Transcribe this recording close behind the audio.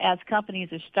as companies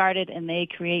are started and they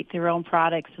create their own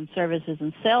products and services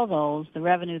and sell those, the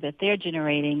revenue that they're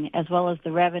generating, as well as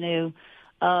the revenue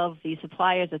of the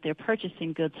suppliers that they're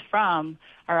purchasing goods from,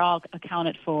 are all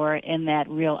accounted for in that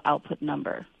real output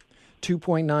number.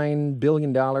 $2.9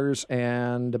 billion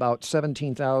and about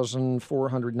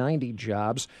 17,490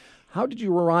 jobs. How did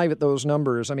you arrive at those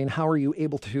numbers? I mean, how are you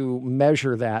able to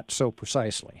measure that so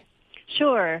precisely?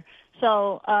 Sure.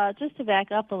 So just to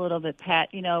back up a little bit, Pat,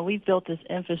 we've built this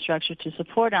infrastructure to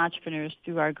support entrepreneurs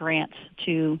through our grants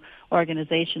to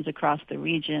organizations across the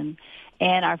region.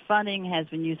 And our funding has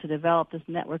been used to develop this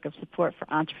network of support for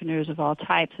entrepreneurs of all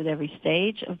types at every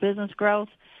stage of business growth.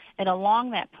 And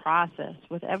along that process,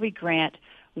 with every grant,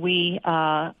 we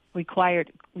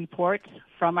required reports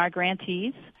from our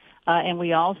grantees, and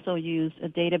we also used a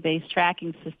database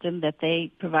tracking system that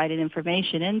they provided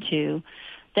information into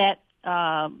that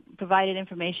provided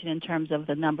information in terms of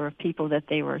the number of people that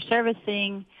they were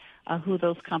servicing, who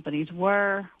those companies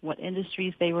were, what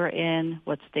industries they were in,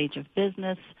 what stage of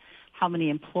business, how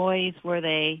many employees were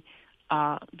they,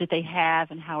 did they have,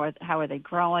 and how are they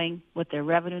growing, what their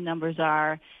revenue numbers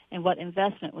are, and what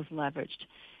investment was leveraged.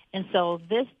 And so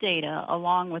this data,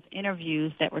 along with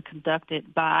interviews that were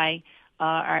conducted by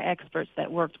our experts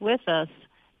that worked with us,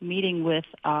 meeting with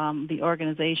the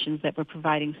organizations that were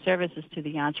providing services to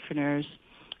the entrepreneurs,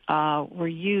 were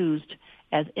used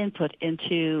as input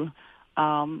into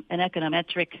an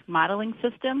econometric modeling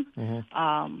system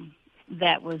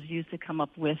that was used to come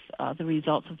up with the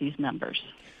results of these numbers.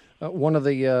 One of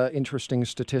the interesting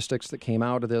statistics that came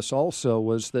out of this also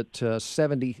was that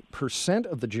 70%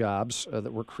 of the jobs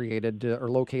that were created are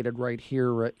located right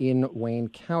here in Wayne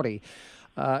County.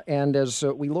 And as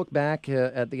we look back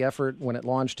at the effort when it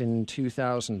launched in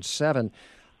 2007,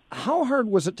 how hard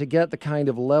was it to get the kind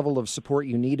of level of support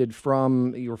you needed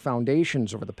from your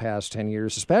foundations over the past 10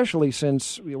 years, especially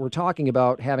since we're talking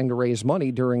about having to raise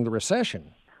money during the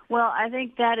recession? Well, I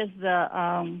think that is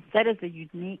the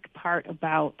unique part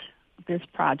about this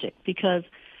project because,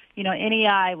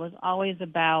 NEI was always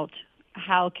about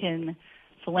how can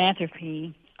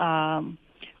philanthropy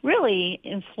really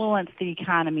influence the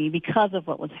economy because of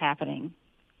what was happening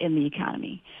in the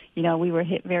economy. We were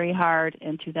hit very hard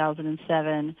in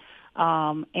 2007,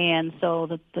 and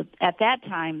so at that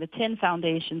time, the 10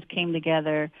 foundations came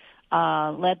together,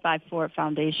 led by Ford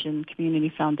Foundation,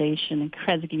 Community Foundation, and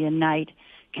Kresge and Knight,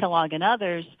 Kellogg, and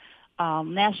others.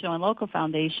 National and local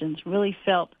foundations really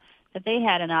felt that they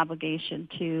had an obligation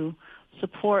to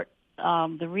support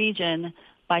the region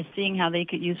by seeing how they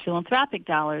could use philanthropic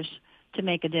dollars to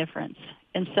make a difference.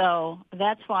 And so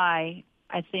that's why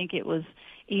I think it was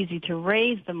easy to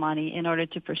raise the money in order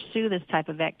to pursue this type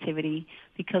of activity,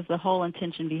 because the whole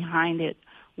intention behind it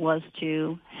was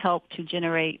to help to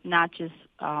generate not just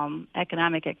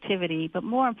economic activity, but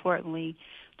more importantly,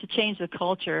 to change the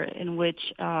culture in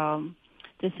which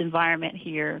this environment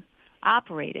here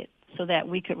operated, so that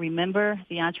we could remember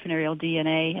the entrepreneurial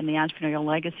DNA and the entrepreneurial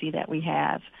legacy that we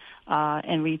have,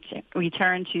 and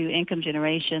return to income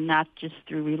generation, not just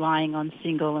through relying on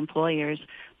single employers,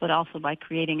 but also by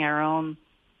creating our own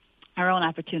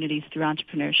opportunities through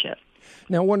entrepreneurship.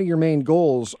 Now, one of your main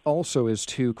goals also is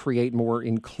to create more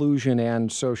inclusion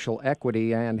and social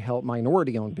equity and help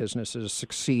minority-owned businesses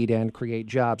succeed and create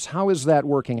jobs. How is that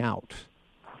working out?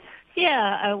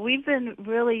 Yeah, we've been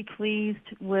really pleased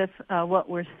with what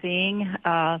we're seeing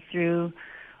through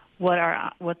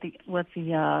what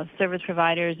the service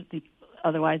providers,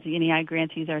 otherwise the NEI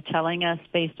grantees, are telling us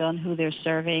based on who they're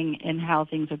serving and how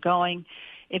things are going.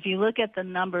 If you look at the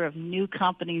number of new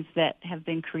companies that have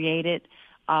been created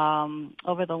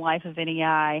over the life of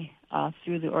NEI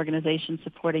through the organization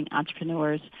supporting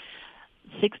entrepreneurs,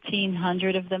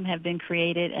 1,600 of them have been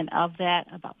created, and of that,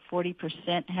 about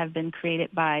 40% have been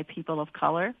created by people of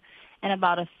color, and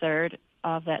about a third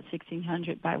of that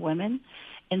 1,600 by women.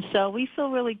 And so we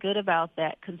feel really good about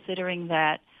that, considering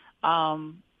that,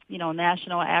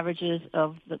 national averages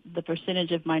of the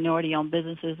percentage of minority-owned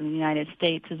businesses in the United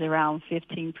States is around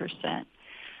 15%.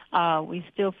 We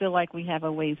still feel like we have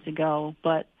a ways to go,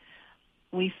 but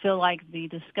we feel like the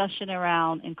discussion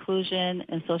around inclusion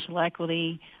and social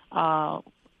equity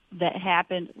that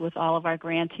happened with all of our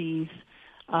grantees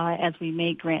as we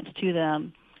made grants to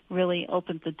them really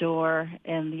opened the door,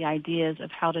 and the ideas of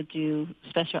how to do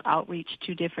special outreach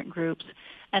to different groups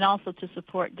and also to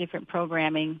support different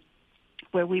programming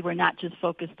where we were not just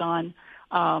focused on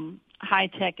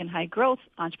high-tech and high-growth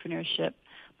entrepreneurship,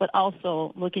 but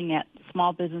also looking at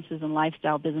small businesses and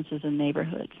lifestyle businesses in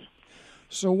neighborhoods.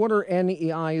 So what are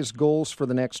NEI's goals for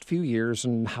the next few years,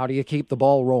 and how do you keep the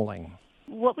ball rolling?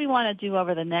 What we want to do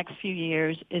over the next few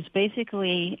years is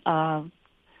basically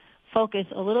focus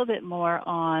a little bit more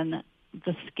on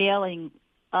the scaling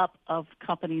up of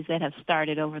companies that have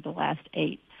started over the last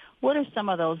 8. What are some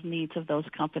of those needs of those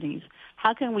companies?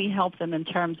 How can we help them in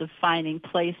terms of finding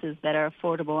places that are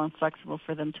affordable and flexible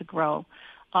for them to grow?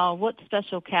 What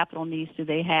special capital needs do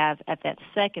they have at that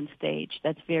second stage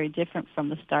that's very different from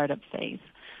the startup phase?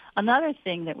 Another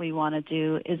thing that we want to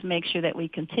do is make sure that we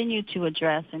continue to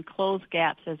address and close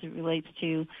gaps as it relates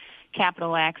to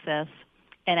capital access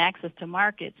and access to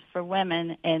markets for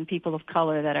women and people of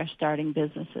color that are starting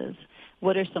businesses.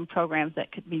 What are some programs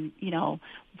that could be,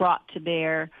 brought to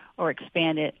bear or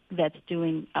expanded that's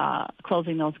doing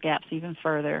closing those gaps even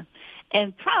further?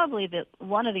 And probably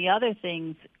one of the other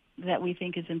things that we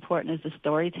think is important is the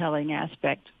storytelling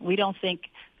aspect. We don't think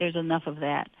there's enough of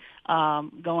that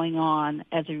going on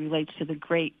as it relates to the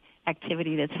great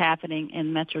activity that's happening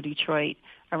in Metro Detroit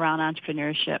around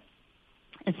entrepreneurship.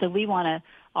 And so we want to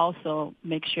also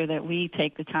make sure that we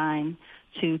take the time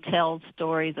to tell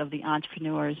stories of the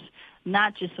entrepreneurs,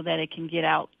 not just so that it can get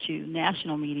out to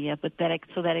national media, but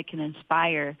so that it can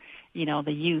inspire,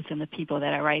 the youth and the people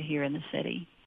that are right here in the city.